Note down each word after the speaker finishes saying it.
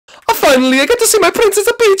finally, I get to see my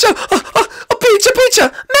Princess Peach. Peach.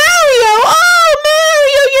 Mario! Oh,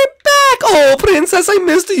 Mario, you're back. Oh, Princess, I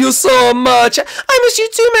missed you so much. I missed you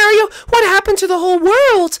too, Mario. What happened to the whole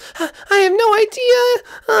world? I have no idea.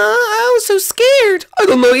 I was so scared. I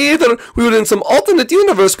don't know either. We were in some alternate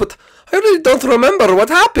universe, but I really don't remember what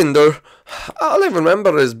happened, or all I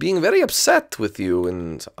remember is being very upset with you,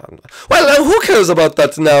 and well, who cares about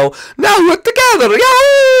that now? Now we're together.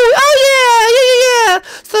 Yahoo! Oh yeah.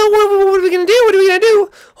 So what are we gonna do?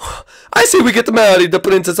 I say we get married, the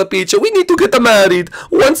Princess Peach. We need to get married.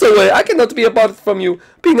 Once away, I cannot be apart from you.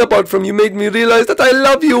 Being apart from you made me realize that I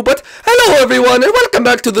love you. But hello everyone, and welcome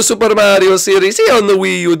back to the Super Mario series here on the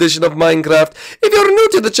Wii U edition of Minecraft. If you're new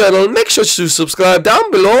to the channel, make sure to subscribe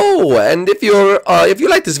down below. And if you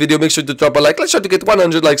like this video, make sure to drop a like. Let's try to get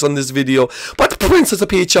 100 likes on this video. But Princess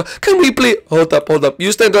Peach, can we please hold up?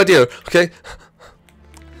 You stand right here, okay?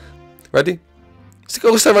 Ready?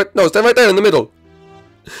 Stand right there in the middle.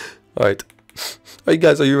 Alright,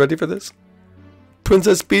 guys, are you ready for this?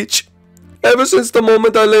 Princess Peach, ever since the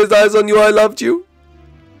moment I laid eyes on you, I loved you.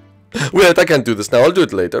 Wait, I can't do this now. I'll do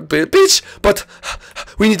it later. Peach, but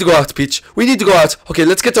we need to go out, Peach. We need to go out. Okay,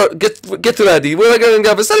 let's get ready. We're going to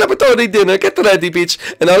have a celebratory dinner. Get ready, Peach.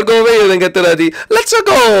 And I'll go over here and get ready. Let's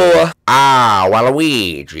go. Ah,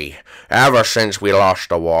 Waluigi. Ever since we lost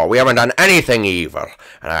the war, we haven't done anything evil.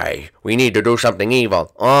 We need to do something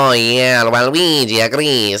evil. Oh, yeah, Waluigi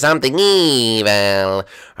agrees. Something evil.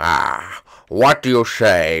 What do you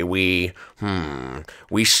say we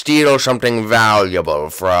steal something valuable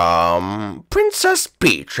from Princess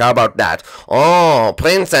Peach? How about that? Oh,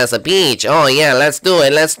 Princess Peach. Oh, yeah, let's do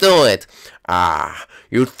it.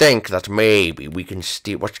 You think that maybe we can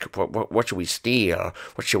steal? What should we steal?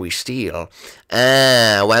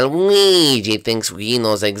 Well, Luigi thinks he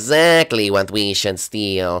knows exactly what we should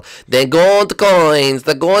steal. The gold coins,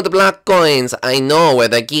 the gold block coins. I know where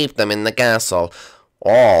they keep them in the castle.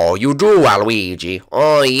 Oh, you do, Waluigi?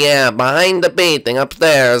 Oh, yeah, behind the painting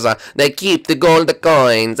upstairs, they keep the gold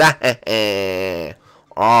coins.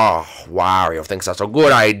 Oh, Wario thinks that's a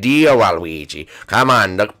good idea, Waluigi. Come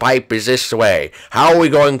on, the pipe is this way. How are we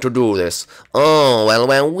going to do this? Oh, well,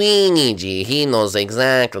 Waluigi, he knows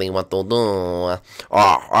exactly what to do. Oh,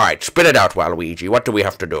 alright, spit it out, Waluigi. What do we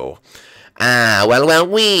have to do? Well,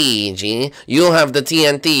 Waluigi, you have the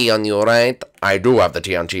TNT on you, right? I do have the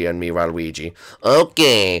TNT on me, Waluigi.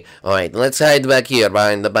 Okay, alright, let's hide back here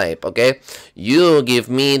behind the pipe, okay? You give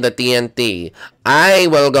me the TNT. I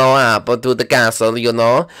will go up to the castle, you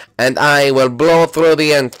know, and I will blow through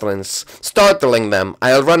the entrance, startling them.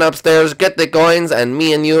 I'll run upstairs, get the coins, and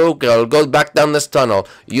me and you will go back down this tunnel.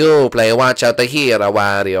 You play watch out here,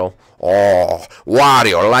 Wario. Oh,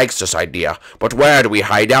 Wario likes this idea, but where do we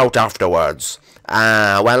hide out afterwards?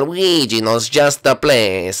 Well, Luigi knows just the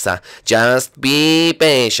place. Just be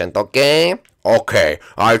patient, okay? Okay,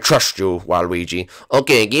 I trust you, Waluigi.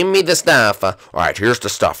 Okay, give me the stuff. Alright, here's the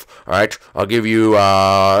stuff. Alright, I'll give you,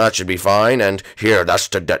 that should be fine, and here, that's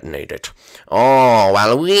to detonate it. Oh,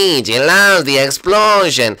 Waluigi loves the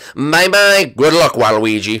explosion. Bye-bye. Good luck,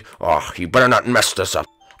 Waluigi. Oh, you better not mess this up.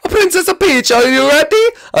 Princess Peach, are you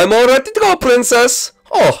ready? I'm all ready to go, Princess.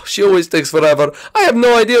 Oh, she always takes forever. I have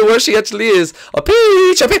no idea where she actually is. A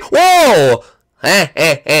Peach. Whoa!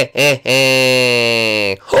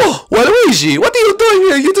 Oh, Waluigi, what are you doing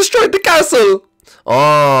here? You destroyed the castle.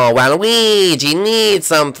 Oh, Waluigi needs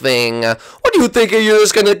something. What do you think? You're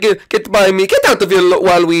just gonna get by me? Get out of here,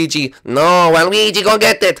 Waluigi. No, Waluigi, go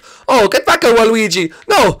get it. Oh, get back here, Waluigi.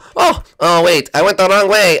 No. Oh, wait, I went the wrong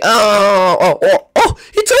way. Oh,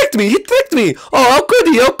 he tricked me. Oh, how could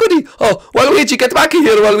he? Oh, Waluigi, get back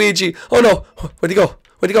here, Waluigi. Oh, no. Where'd he go?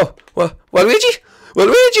 Waluigi,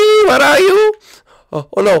 where are you? Oh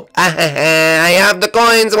no. I have the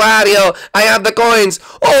coins, Wario. I have the coins.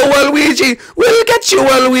 Oh, Waluigi. We'll get you,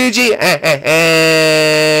 Waluigi.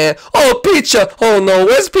 Oh, Peach. Oh, no.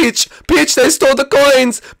 Where's Peach? Peach, they stole the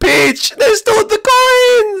coins. Peach, they stole the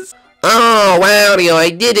coins. Oh, Wario, I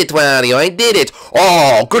did it, Wario. I did it.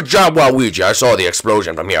 Oh, good job, Waluigi. I saw the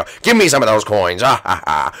explosion from here. Give me some of those coins.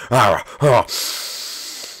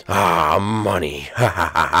 Money.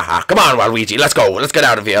 Come on, Waluigi, let's go. Let's get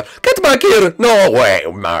out of here. Get back here. No way,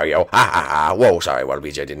 Mario. Whoa, sorry,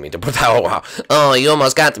 Waluigi, I didn't mean to put that. Oh, you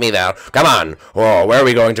almost got me there. Come on. Oh, where are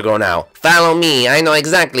we going to go now? Follow me. I know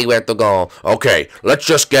exactly where to go. Okay, let's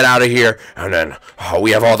just get out of here. And then,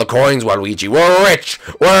 we have all the coins, Waluigi. We're rich.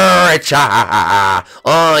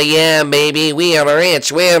 Oh, yeah, baby. We are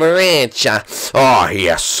rich. We're rich. Oh,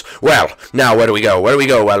 yes. Well, now where do we go?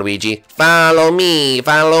 Waluigi? Follow me.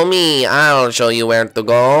 Follow follow me. I'll show you where to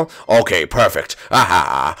go. Okay, perfect.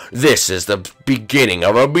 Aha, this is the beginning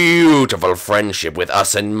of a beautiful friendship with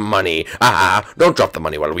us and money. Aha, don't drop the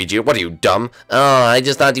money, Waluigi. What are you, dumb? Oh, I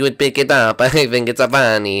just thought you would pick it up. I think it's a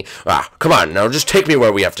funny. Ah, come on, now just take me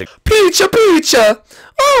where we have to. Peacha!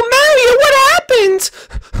 Oh, Mario, what happened?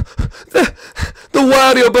 The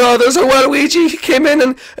Wario brothers or Waluigi came in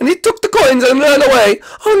and he took the coins and ran away.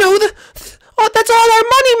 Oh no, that's all our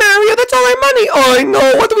money, Mario. That's all our money. Oh, I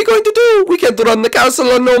know. What are we going to do? We can't run the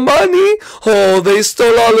castle on no money. Oh, they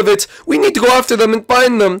stole all of it. We need to go after them and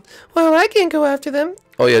find them. Well, I can't go after them.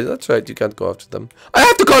 Oh yeah, that's right. You can't go after them. I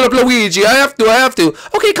have to call up Luigi. I have to.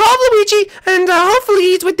 Okay, call Luigi, and hopefully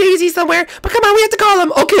he's with Daisy somewhere. But come on, we have to call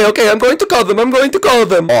him. Okay. I'm going to call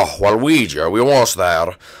them. Oh, Waluigi, are we almost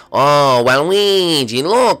there? Oh, Waluigi,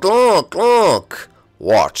 look.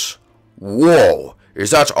 What? Whoa,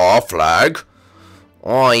 is that our flag?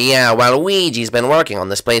 Oh yeah, Waluigi's been working on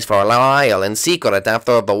this place for a while in secret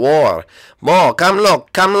after the war. Oh, come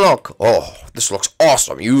look. Oh, this looks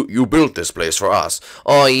awesome. You built this place for us.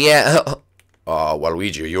 Oh yeah.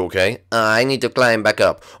 Waluigi, are you okay? I need to climb back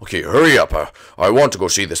up. Okay, hurry up. I want to go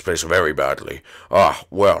see this place very badly.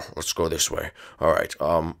 Well, let's go this way. Alright,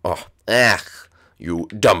 you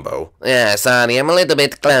Dumbo. Yeah, sorry, I'm a little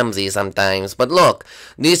bit clumsy sometimes, but look,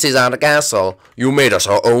 this is our castle. You made us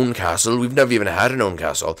our own castle? We've never even had an own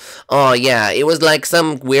castle. Oh yeah, it was like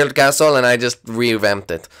some weird castle and I just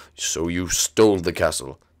revamped it. So you stole the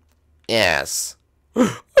castle? Yes.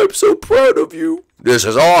 I'm so proud of you. This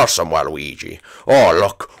is awesome, Waluigi. Oh,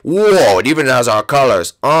 look. Whoa, it even has our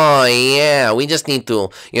colors. Oh, yeah. We just need to,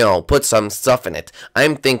 put some stuff in it.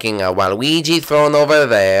 I'm thinking a Waluigi thrown over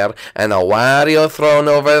there, and a Wario thrown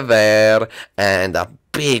over there, and a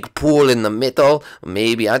big pool in the middle.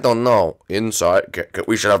 Maybe, I don't know. Inside?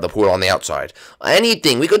 We should have the pool on the outside.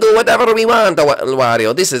 Anything. We could do whatever we want,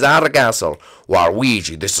 Wario. This is our castle.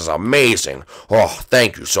 Waluigi, this is amazing. Oh,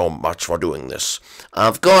 thank you so much for doing this.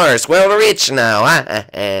 Of course, we're rich now.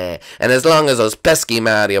 And as long as those pesky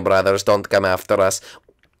Mario brothers don't come after us,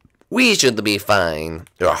 we should be fine.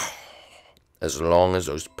 As long as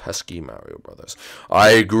those pesky Mario brothers. I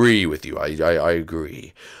agree with you. I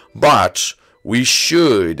agree. But we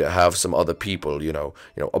should have some other people,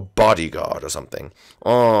 a bodyguard or something.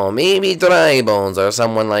 Oh, maybe Dry Bones or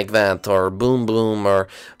someone like that, or Boom Boom, or...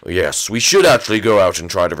 Yes, we should actually go out and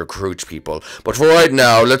try to recruit people. But for right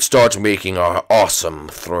now, let's start making our awesome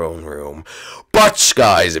throne room. But,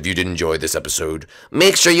 guys, if you did enjoy this episode,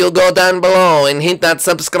 make sure you go down below and hit that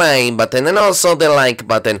subscribe button and also the like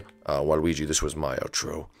button. Waluigi, this was my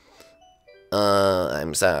outro.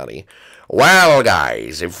 I'm sorry. Well,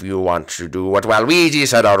 guys, if you want to do what Waluigi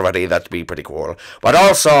said already, that'd be pretty cool. But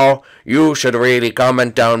also, you should really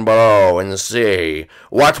comment down below and say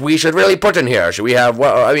what we should really put in here. Should we have,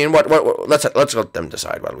 let's let them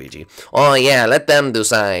decide, Waluigi. Oh, yeah, let them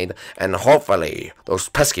decide. And hopefully, those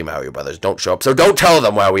pesky Mario brothers don't show up, so don't tell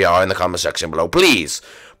them where we are in the comment section below, please.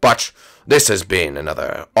 But this has been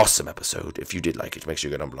another awesome episode. If you did like it, make sure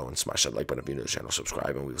you go down below and smash that like button if you're new to the channel,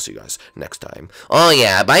 subscribe, and we will see you guys next time. Oh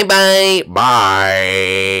yeah, bye-bye.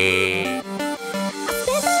 Bye.